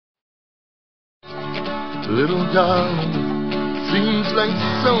Little darling, seems like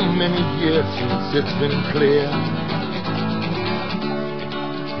so many years since it's been clear.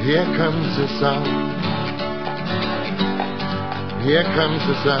 Here comes the sun, here comes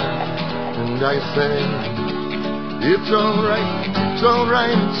the sun, and I say, it's alright, it's alright,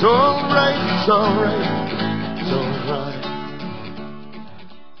 it's alright, it's alright, it's alright.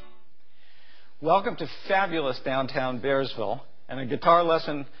 Welcome to fabulous downtown Bearsville and a guitar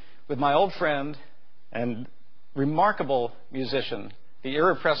lesson with my old friend and remarkable musician, the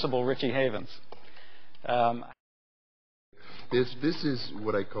irrepressible Richie Havens. This is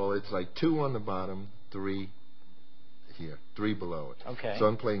what I call, it's like 2 on the bottom, 3 here, 3 below it. Okay. So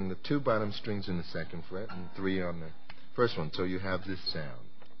I'm playing the 2 bottom strings in the 2nd fret and 3 on the 1st one. So you have this sound.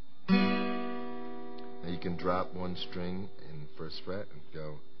 Now you can drop 1 string in the 1st fret and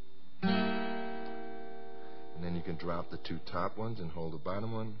go. And then you can drop the 2 top ones and hold the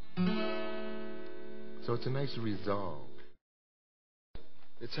bottom one. So it's a nice resolve.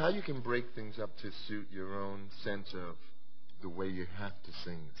 It's how you can break things up to suit your own sense of the way you have to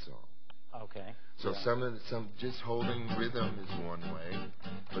sing the song. Okay. So some just holding rhythm is one way,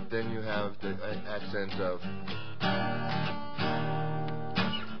 but then you have the accent of.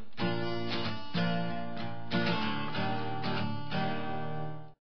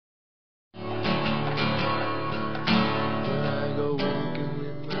 I go walking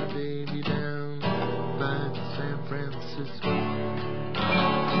with my baby down by San Francisco.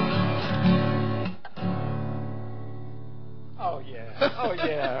 Oh yeah. Oh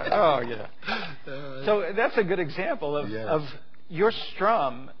yeah. Oh yeah. So that's a good example of your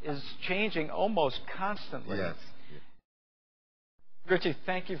strum is changing almost constantly. Yes. Richie,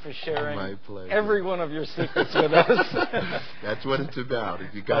 thank you for sharing My pleasure. every one of your secrets with us. That's what it's about.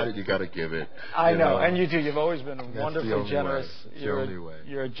 If you got it, you got to give it. I know, and you do. You've always been That's wonderfully the only generous. Way. It's You're the only way.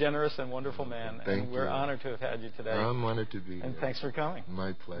 You're a generous and wonderful man, Thank and we're you. honored to have had you today. I'm honored to be here. And thanks for coming.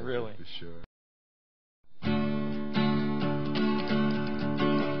 My pleasure, Really. for sure.